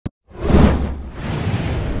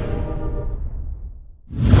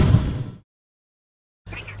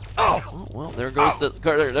Oh, well, there goes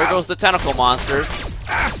the tentacle monsters.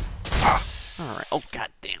 All right. Oh,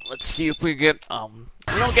 goddamn. Let's see if we get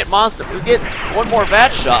we don't get monster. We get one more vat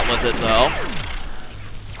shot with it though.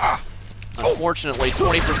 Unfortunately,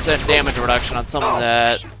 20% damage reduction on something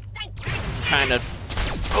that kind of.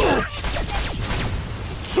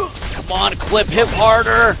 Come on, Clip, hit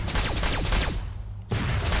harder.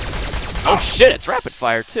 Oh shit! It's rapid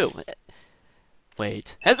fire too.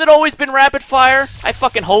 Wait, has it always been rapid fire? I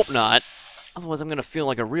fucking hope not. Otherwise, I'm gonna feel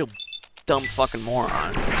like a real dumb fucking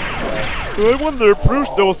moron. I wonder if Bruce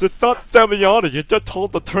knows it's not pt.71 and just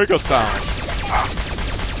hold the trigger down.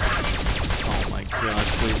 Oh my god,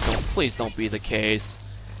 please don't be the case.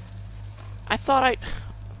 I thought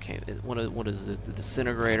okay, what is it? The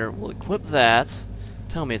disintegrator. We'll equip that.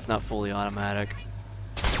 Tell me it's not fully automatic.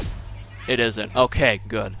 It isn't. Okay,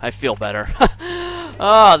 good. I feel better.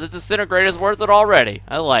 Ah, the disintegrator's worth it already.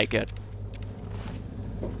 I like it.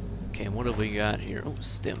 Okay, what do we got here? Oh,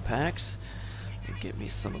 stim packs. Get me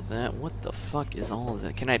some of that. What the fuck is all of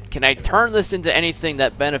that? Can I turn this into anything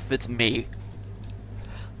that benefits me?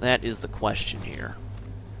 That is the question here.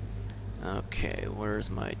 Okay,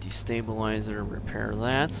 where's my destabilizer? Repair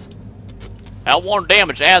that. L1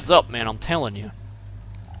 damage adds up, man, I'm telling you.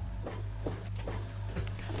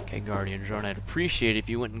 Okay, Guardian Drone, I'd appreciate it if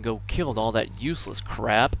you went and go killed all that useless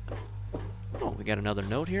crap. Oh, we got another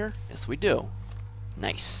note here? Yes, we do.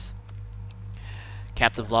 Nice.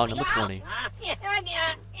 Captive log number 20.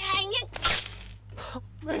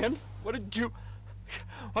 Man, what did you...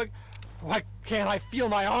 Why can't I feel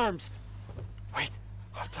my arms? Wait,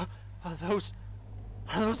 are those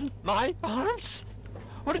my arms?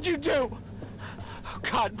 What did you do? Oh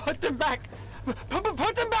God, put them back!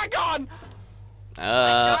 Put them back on!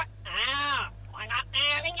 I'm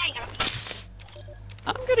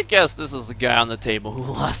gonna guess this is the guy on the table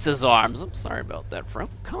who lost his arms. I'm sorry about that, friend.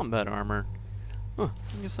 Combat armor. Huh,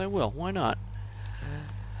 I guess I will. Why not?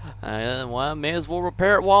 Well, I may as well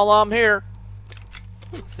repair it while I'm here.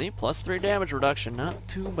 See, +3 damage reduction. Not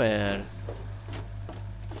too bad.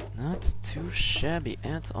 Not too shabby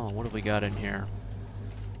at all. What have we got in here?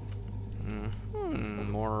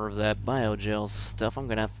 More of that biogel stuff. I'm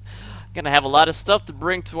gonna have a lot of stuff to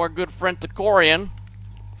bring to our good friend Takorian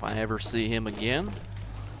if I ever see him again.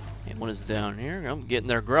 And what is down here? I'm getting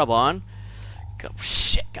their grub on.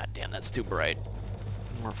 Shit, goddamn, that's too bright.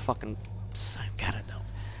 More fucking. Gotta know.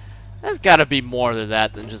 There's gotta be more to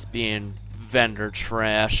that than just being vendor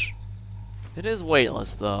trash. It is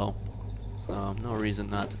weightless though, so no reason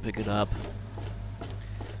not to pick it up.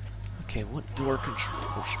 Okay, what door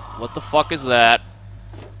control? What the fuck is that?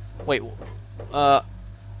 Wait, what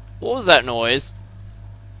was that noise?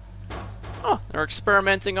 Oh, they're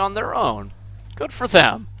experimenting on their own. Good for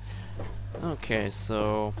them. Okay,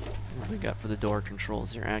 so what do we got for the door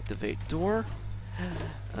controls here? Activate door.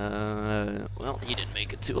 Well, he didn't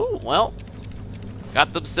make it too. Oh, well,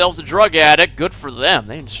 got themselves a drug addict. Good for them.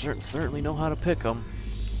 They certainly know how to pick them.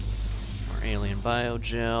 Our alien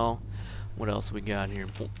biogel. What else we got here?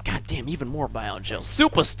 Oh, goddamn, even more biogel.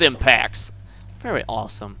 Super stim packs. Very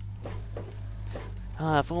awesome.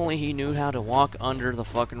 If only he knew how to walk under the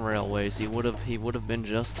fucking railways, he would have been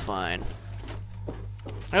just fine.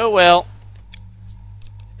 Oh well.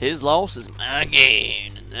 His loss is my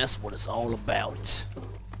gain, and that's what it's all about.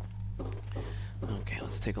 Okay,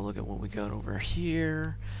 let's take a look at what we got over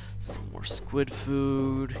here. Some more squid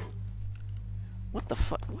food. What the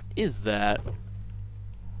fuck? What is that?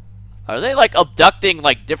 Are they like abducting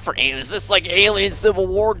like different aliens? Is this like alien civil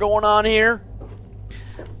war going on here?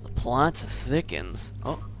 The plot thickens.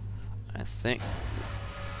 Oh, I think.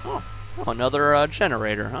 Oh, another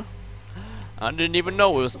generator, huh? I didn't even know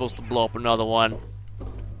we were supposed to blow up another one.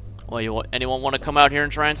 Well, anyone want to come out here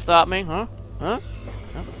and try and stop me? Huh? Huh?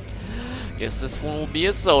 Huh? Guess this one will be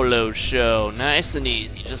a solo show. Nice and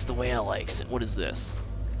easy, just the way I likes it. What is this?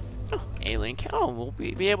 Oh, alien cow. Oh, we'll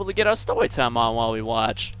be able to get our story time on while we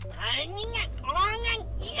watch.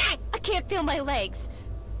 I can't feel my legs.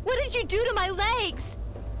 What did you do to my legs?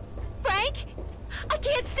 Frank? I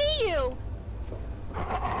can't see you.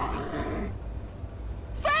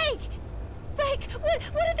 Frank! Frank,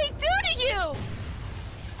 what did they do to you?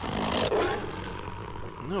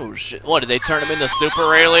 No shit. What, did they turn them into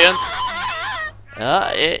super aliens?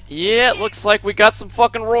 Yeah, it looks like we got some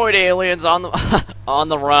fucking roid aliens on the on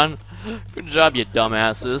the run. Good job, you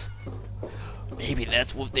dumbasses. Maybe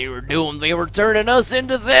that's what they were doing. They were turning us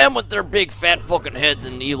into them with their big fat fucking heads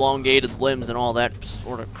and elongated limbs and all that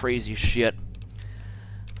sort of crazy shit.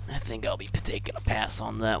 I think I'll be taking a pass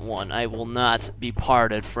on that one. I will not be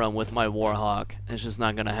parted from with my Warhawk. It's just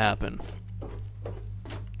not gonna happen.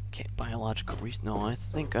 Okay, biological research. No, I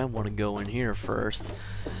think I want to go in here first.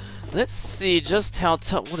 Let's see just how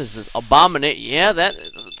tough. What is this? Abominate? Yeah, that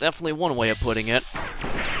definitely one way of putting it.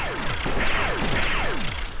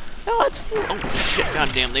 Oh, it's full. Oh shit!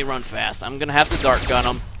 Goddamn, they run fast. I'm gonna have to dart gun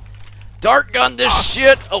them. Dart gun this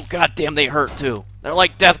shit. Oh goddamn, they hurt too. They're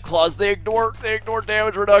like death claws. They ignore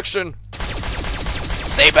damage reduction.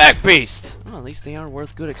 Stay back, beast. Well, at least they are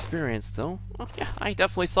worth good experience, though. Oh, yeah, I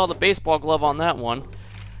definitely saw the baseball glove on that one.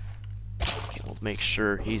 Okay, we'll make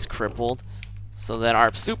sure he's crippled so that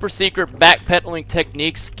our super secret backpedaling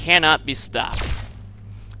techniques cannot be stopped.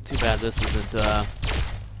 Too bad this isn't,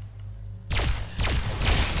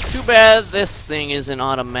 Too bad this thing isn't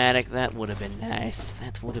automatic. That would have been nice.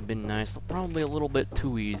 That would have been nice. Probably a little bit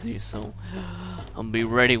too easy, so I'll be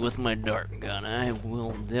ready with my dart gun. I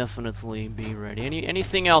will definitely be ready.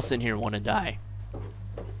 Anything else in here want to die?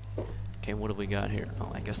 Okay, what do we got here?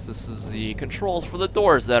 Oh, I guess this is the controls for the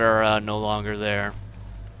doors that are no longer there.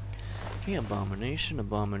 Okay, abomination,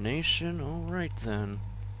 abomination. Alright then.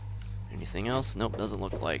 Anything else? Nope, doesn't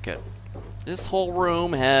look like it. This whole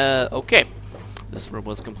room has... Okay. This room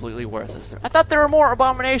was completely worthless. I thought there were more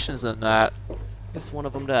abominations than that. Guess one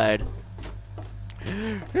of them died.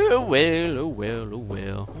 Oh well, oh well, oh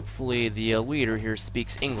well. Hopefully the leader here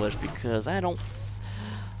speaks English, because I don't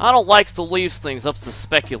like to leave things up to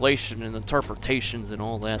speculation and interpretations and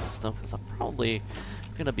all that stuff, because I'm probably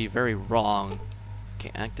gonna be very wrong.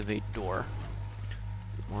 Okay, activate door.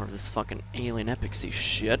 More of this fucking alien epicsy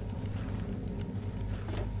shit.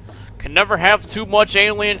 Can never have too much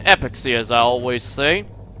alien epicsy, as I always say.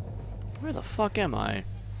 Where the fuck am I?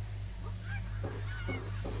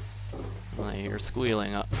 I hear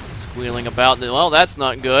squealing about. Well, that's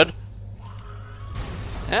not good.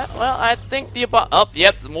 Yeah, well, I think the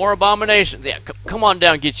yep, more abominations. Yeah, come on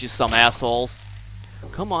down, get you some assholes.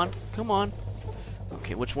 Come on, come on.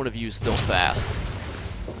 Okay, which one of you is still fast?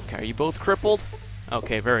 Okay, are you both crippled?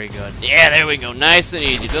 Okay, very good. Yeah, there we go. Nice and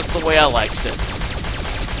easy, just the way I liked it.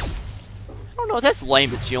 I don't know, that's lame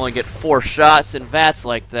that you only get 4 shots in VATS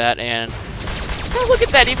like that, and oh, look at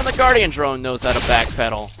that, even the Guardian drone knows how to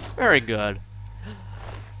backpedal. Very good.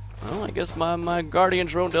 Well, I guess my Guardian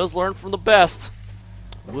drone does learn from the best.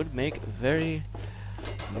 Would make very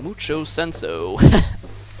mucho senso.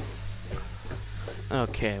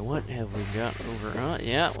 Okay, what have we got over?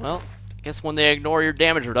 Yeah, well, I guess when they ignore your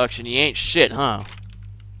damage reduction, you ain't shit, huh?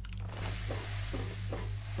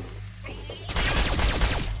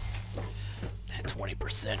 That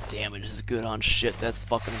 20% damage is good on shit. That's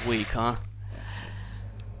fucking weak, huh?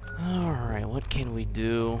 Alright, what can we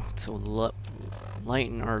do to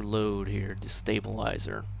lighten our load here?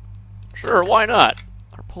 Destabilizer. Sure, why not?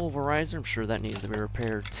 Our pulverizer, I'm sure that needs to be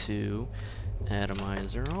repaired too.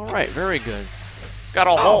 Atomizer. Alright, very good. Got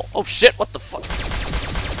a whole... Oh shit, what the fuck?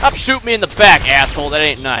 Stop shooting me in the back, asshole. That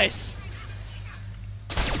ain't nice.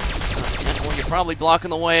 Well, you're probably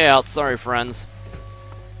blocking the way out. Sorry, friends.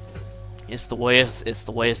 It's the way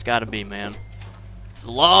it's gotta be, man. It's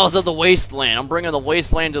the laws of the wasteland. I'm bringing the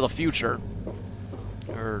wasteland to the future.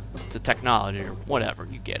 Or to technology, or whatever.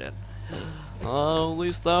 You get it. At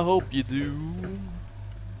least I hope you do.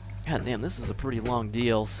 God damn, this is a pretty long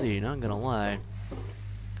DLC, not gonna lie.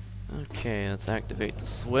 Okay, let's activate the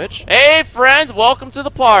switch. Hey, friends! Welcome to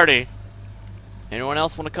the party! Anyone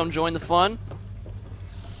else want to come join the fun?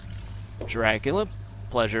 Dracula,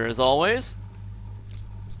 pleasure as always.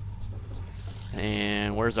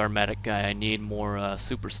 And where's our medic guy? I need more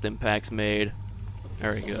super stim packs made.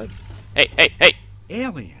 Very good. Hey, hey, hey!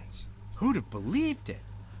 Aliens? Who'd have believed it?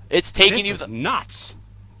 It's taking you This is nuts!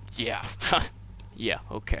 Yeah. Yeah,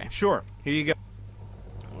 okay. Sure, here you go.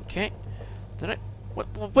 Okay. Did I...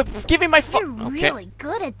 What, give me my phone. You're Okay. really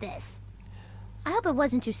good at this. I hope it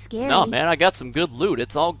wasn't too scary. No, man, I got some good loot.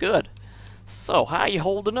 It's all good. So, how you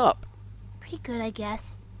holding up? Pretty good, I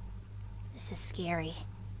guess. This is scary.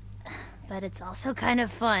 But it's also kind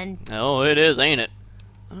of fun. Oh, it is, ain't it?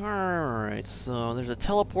 Alright, so there's a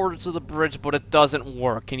teleporter to the bridge, but it doesn't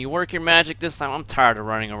work. Can you work your magic this time? I'm tired of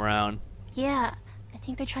running around. Yeah, I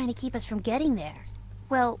think they're trying to keep us from getting there.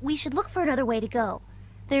 Well, we should look for another way to go.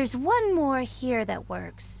 There's one more here that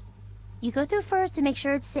works. You go through first to make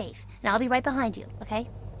sure it's safe, and I'll be right behind you, okay?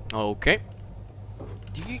 Okay.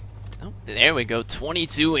 Oh, there we go.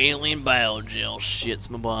 22 alien biogel. Shits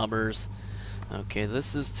my bobbers. Okay,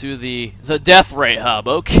 this is to the death ray hub.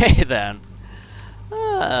 Okay, then.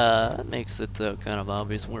 That makes it kind of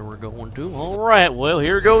obvious where we're going to. Alright, well,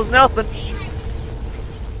 here goes nothing.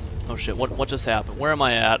 Oh shit, what just happened? Where am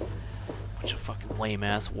I at? Bunch of fucking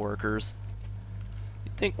lame-ass workers.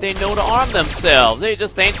 You think they know to arm themselves. They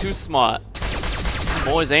just ain't too smart.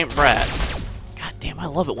 Boys ain't brats. God damn, I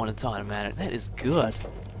love it when it's automatic. That is good.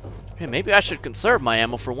 Okay, maybe I should conserve my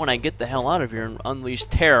ammo for when I get the hell out of here and unleash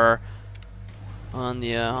terror on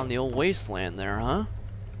the old wasteland there, huh?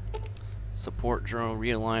 Support drone,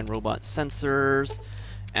 realign robot sensors,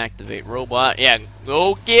 activate robot. Yeah,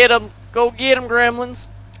 go get them! Go get them, gremlins!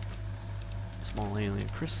 Small alien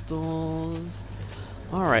crystals.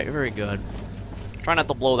 Alright, very good. Try not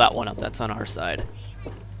to blow that one up, that's on our side.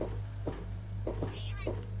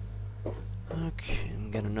 Okay, we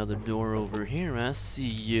got another door over here. I see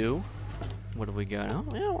you. What do we got? Oh,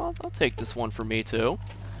 yeah, well, I'll take this one for me, too.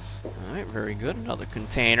 Alright, very good. Another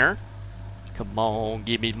container. Come on,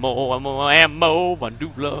 give me more ammo. I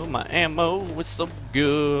do love my ammo. It's so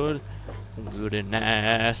good. Good and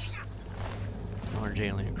nice. Large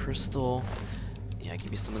alien crystal. Yeah,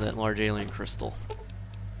 give me some of that large alien crystal.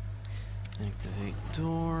 Activate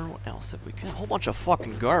door. What else have we got? A whole bunch of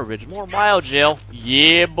fucking garbage. More biogel.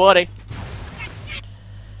 Yeah, buddy.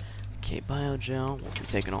 Okay, biogel. We'll be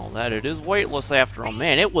taking all that. It is weightless after all.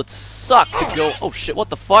 Man, it would suck to go. Oh shit, what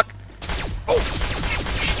the fuck?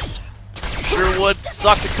 Sure would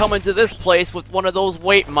suck to come into this place with one of those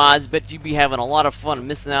weight mods. Bet you'd be having a lot of fun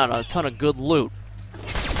missing out on a ton of good loot.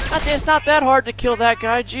 It's not that hard to kill that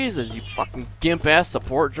guy. Jesus, you fucking gimp-ass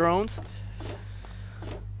support drones.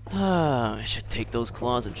 I should take those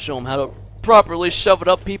claws and show them how to properly shove it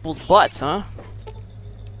up people's butts, huh?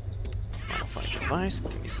 Modified device.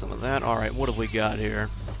 Give me some of that. Alright, what have we got here?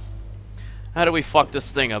 How do we fuck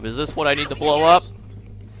this thing up? Is this what I need to blow up?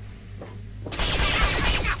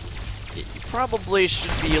 You probably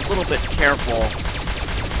should be a little bit careful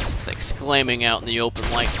with exclaiming out in the open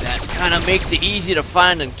like that. Kind of makes it easy to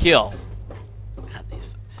find and kill. God,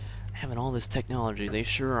 having all this technology, they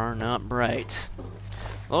sure are not bright.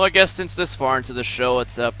 Well, I guess since this far into the show,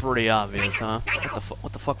 it's pretty obvious, huh?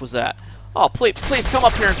 What the fuck was that? Oh, please come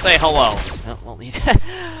up here and say hello. Oh, well,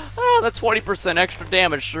 oh, that 20% extra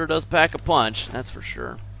damage sure does pack a punch. That's for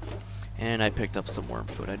sure. And I picked up some worm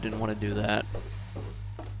food. I didn't want to do that.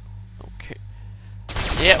 Okay.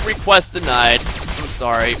 Yeah, request denied. I'm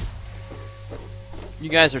sorry. You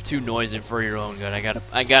guys are too noisy for your own good.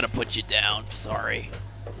 I gotta put you down. Sorry.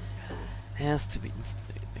 Has to be.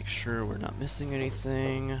 Make sure we're not missing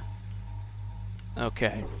anything.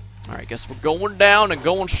 Okay. Alright, guess we're going down and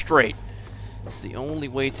going straight. It's the only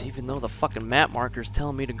way to, even though the fucking map marker's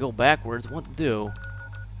telling me to go backwards, what to do?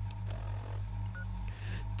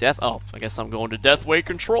 Death. Oh, I guess I'm going to Deathway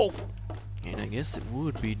Control. And I guess it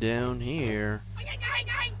would be down here.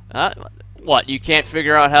 What? You can't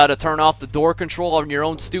figure out how to turn off the door control on your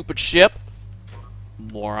own stupid ship?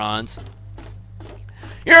 Morons.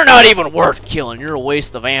 You're not even worth killing. You're a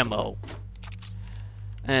waste of ammo.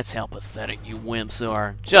 That's how pathetic you wimps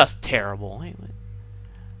are. Just terrible. Hey,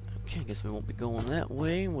 okay, I guess we won't be going that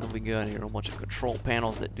way. What do we got here? A bunch of control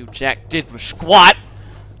panels that do jack did for squat.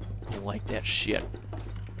 I don't like that shit.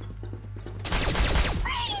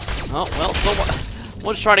 Oh, well,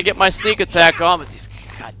 someone's trying to get my sneak attack on, but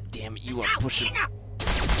god damn it, you are pushing.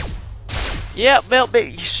 Yeah, well,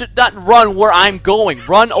 you should not run where I'm going.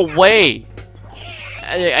 Run away.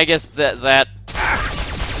 I guess that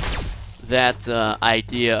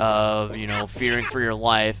idea of, you know, fearing for your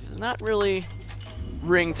life is not really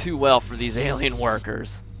ring too well for these alien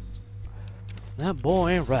workers. That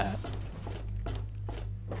boy ain't right.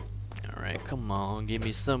 Alright, come on, give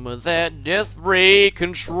me some of that death ray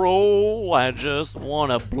control. I just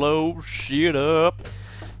wanna blow shit up.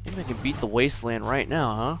 Maybe I can beat the wasteland right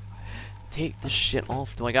now, huh? Take this shit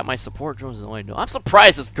off. Do I got my support drones in the way? No. I'm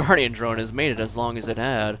surprised this Guardian drone has made it as long as it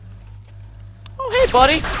had. Oh, hey,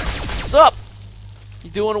 buddy. What's up? You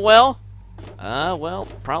doing well? Well,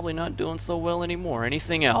 probably not doing so well anymore.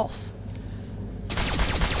 Anything else? You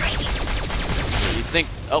think...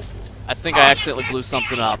 Oh, I think I accidentally blew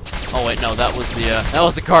something up. Oh, wait, no, that was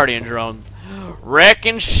the Guardian drone.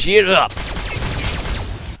 Wrecking shit up. Okay,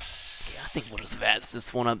 I think we'll just vats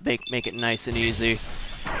this one up, make it nice and easy.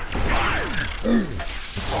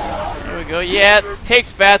 There we go. Yeah, it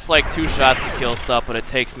takes VATS like 2 shots to kill stuff, but it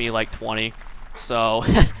takes me like 20. So,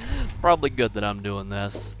 probably good that I'm doing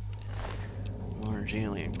this. Large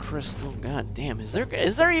alien crystal. God damn, is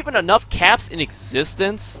there even enough caps in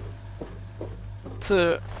existence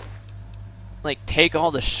to like take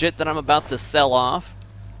all the shit that I'm about to sell off?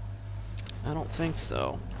 I don't think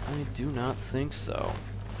so. I do not think so.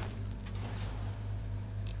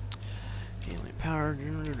 Alien power,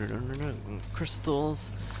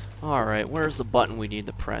 crystals. Alright, where's the button we need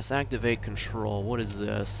to press? Activate control. What is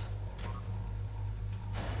this?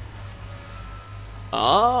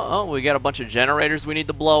 Oh, we got a bunch of generators we need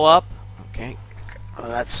to blow up. Okay. Oh,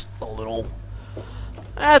 that's a little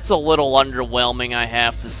That's a little underwhelming, I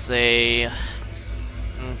have to say.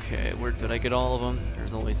 Okay, where did I get all of them?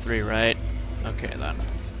 There's only 3, right? Okay, then.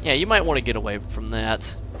 Yeah, you might want to get away from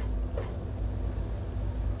that.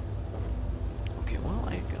 Okay,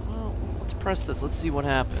 well, let's press this. Let's see what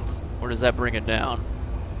happens. Or does that bring it down?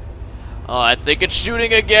 Oh, I think it's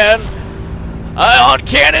shooting again. Ion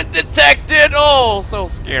cannon detected! Oh, so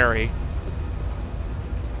scary.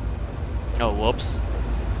 Oh, whoops.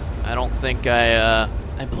 I don't think I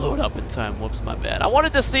blew it up in time. Whoops, my bad. I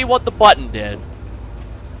wanted to see what the button did.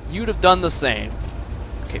 You'd have done the same.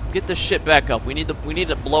 Okay, get this shit back up. We need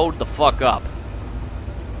to blow the fuck up.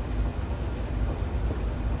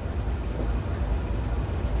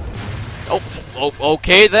 Oh,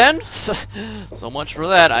 okay then. So much for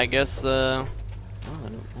that. I guess. Well,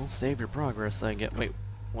 we'll save your progress. I get. Wait,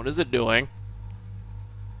 what is it doing?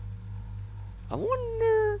 I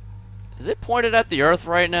wonder. Is it pointed at the Earth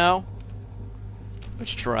right now?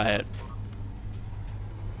 Let's try it.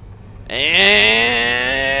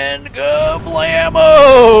 And go blammo!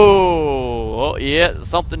 Oh yeah,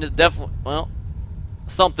 something is definitely, well,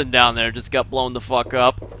 something down there just got blown the fuck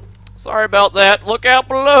up. Sorry about that. Look out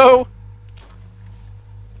below.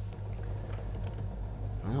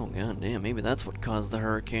 Oh god damn, maybe that's what caused the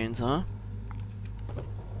hurricanes, huh?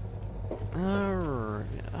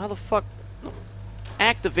 Alright, how the fuck?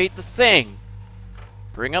 Activate the thing.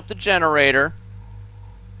 Bring up the generator.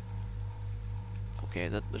 Okay,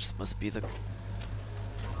 that just must be the...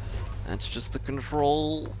 That's just the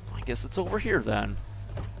control... I guess it's over here, then.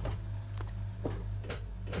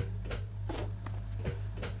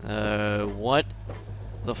 What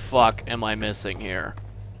the fuck am I missing here?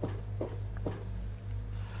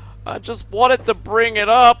 I just wanted to bring it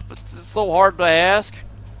up. It's so hard to ask.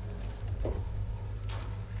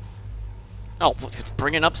 Oh, it's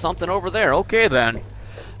bringing up something over there. Okay, then.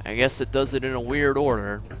 I guess it does it in a weird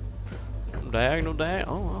order. Diagonal.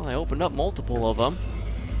 Oh, well, I opened up multiple of them.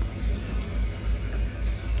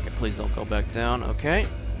 Okay, please don't go back down. Okay.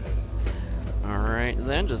 Alright,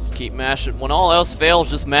 then just keep mashing. When all else fails,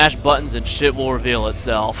 just mash buttons and shit will reveal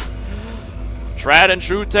itself. Tried and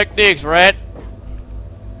true techniques, right?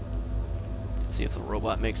 Let's see if the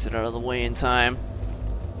robot makes it out of the way in time.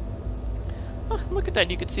 Oh, look at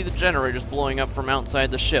that, you can see the generators blowing up from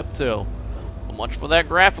outside the ship, too. So much for that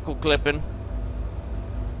graphical clipping.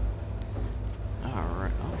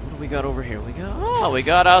 We got over here. We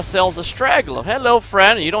got ourselves a straggler. Hello,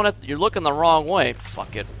 friend. You don't have to, you're looking the wrong way.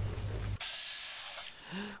 Fuck it.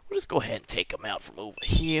 We'll just go ahead and take him out from over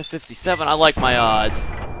here. 57. I like my odds.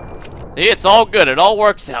 See, it's all good. It all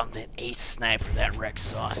works out. That ace sniper, that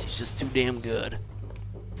Wrecksauce. He's just too damn good.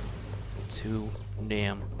 Too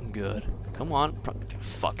damn good. Come on.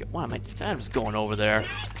 Fuck it. Why am I? I'm just going over there.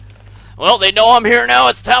 Well, they know I'm here now.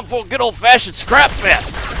 It's time for a good old-fashioned scrap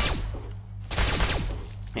fest.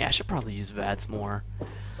 Yeah, I should probably use VATS more.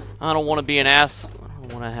 I don't want to be an ass. I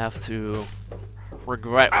don't want to have to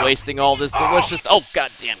regret wasting all this delicious... Oh,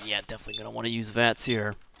 goddamn. Yeah, definitely going to want to use VATS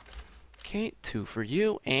here. Okay, 2 for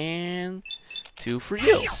you, and 2 for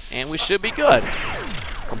you. And we should be good.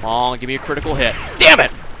 Come on, give me a critical hit. Damn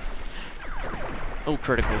it! No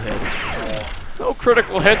critical hits. No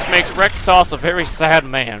critical hits makes Wrecksauce a very sad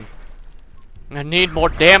man. I need more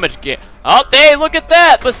damage. Oh, hey, look at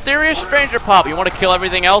that! Mysterious stranger pop. You want to kill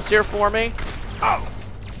everything else here for me?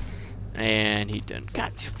 And he didn't.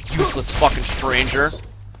 God, useless fucking stranger.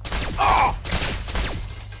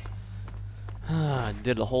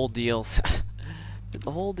 Did the whole deal. Did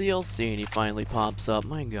the whole DLC and he finally pops up.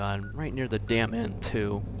 My god, right near the damn end,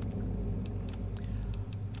 too.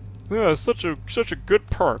 Yeah, such a good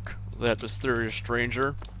perk. That mysterious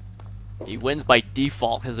stranger. He wins by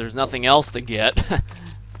default because there's nothing else to get.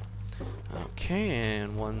 Okay,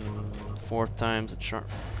 and 1/4 times the charm.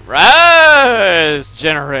 Rise,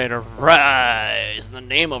 generator, rise! In the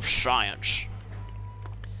name of science.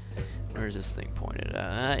 Where's this thing pointed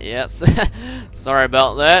at? Yes. Sorry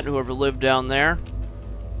about that. Whoever lived down there.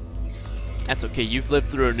 That's okay. You've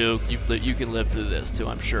lived through a nuke. You can live through this too.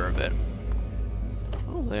 I'm sure of it.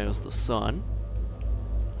 Oh, there's the sun.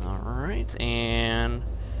 All right, and.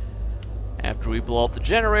 After we blow up the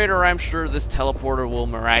generator, I'm sure this teleporter will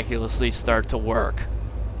miraculously start to work.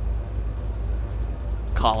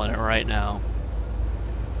 Calling it right now.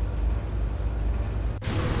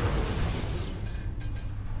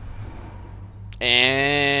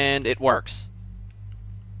 And it works.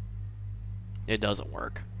 It doesn't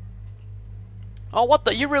work. Oh, what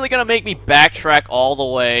the? You're really gonna make me backtrack all the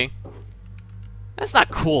way? That's not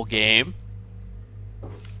cool, game.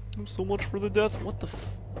 So much for the death. What the f...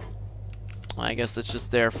 I guess it's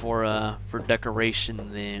just there for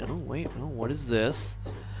decoration then. Oh wait, oh, what is this?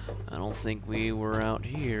 I don't think we were out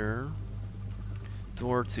here.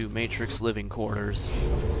 Door to Matrix living quarters.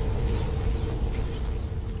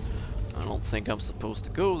 I don't think I'm supposed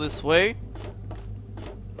to go this way.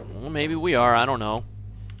 Well, maybe we are, I don't know.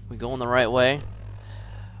 We going the right way?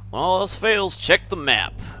 When all else fails, check the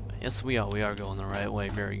map. Yes, we are going the right way.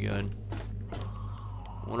 Very good.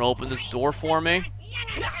 Want to open this door for me?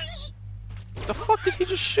 What the fuck did he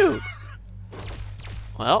just shoot?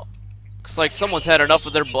 Well, looks like someone's had enough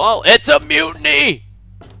of their ball. It's a mutiny!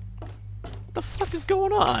 What the fuck is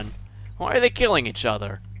going on? Why are they killing each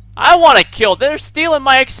other? I want to kill. They're stealing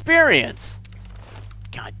my experience.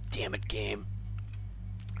 God damn it, game.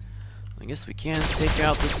 I guess we can take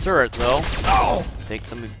out this turret, though. Oh! Take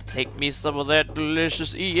me some of that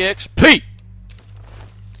delicious EXP.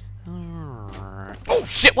 Oh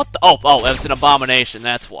shit! What the? Oh, that's an abomination.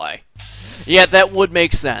 That's why. Yeah, that would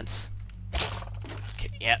make sense. Okay,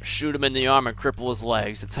 yeah, shoot him in the arm and cripple his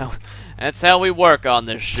legs. That's how we work on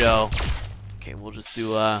this show. Okay, we'll just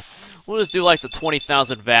do like the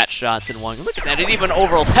 20,000 VAT shots in one. Look at that! It even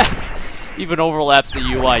overlaps. Even overlaps the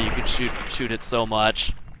UI. You can shoot it so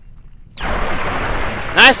much.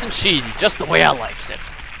 Nice and cheesy, just the way I likes it.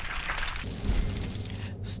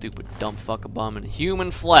 Stupid dumb fuck abomin.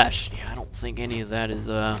 Human flesh. Yeah, I don't think any of that is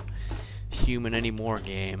human anymore,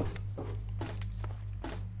 game.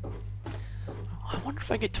 I wonder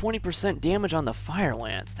if I get 20% damage on the fire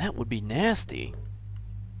lance. That would be nasty.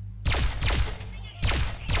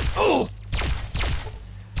 Oh!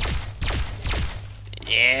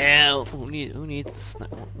 Yeah. Who needs?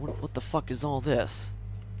 What the fuck is all this?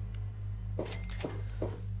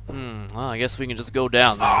 Well, I guess we can just go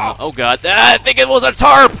down there. Oh god, I think it was a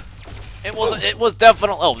tarp! It was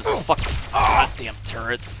definitely, oh fuck, goddamn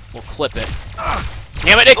turrets. We'll clip it.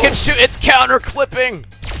 Damn it, it can shoot, it's counter-clipping!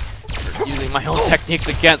 They're using my own techniques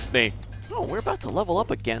against me. Oh, we're about to level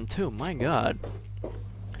up again too, my god.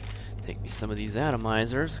 Take me some of these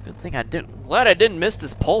atomizers. Good thing I didn't, glad I didn't miss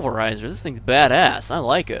this pulverizer. This thing's badass, I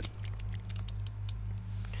like it.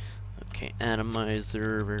 Okay,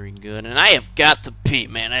 atomizer, very good. And I have got to pee,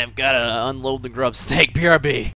 man. I have got to unload the grub steak. BRB.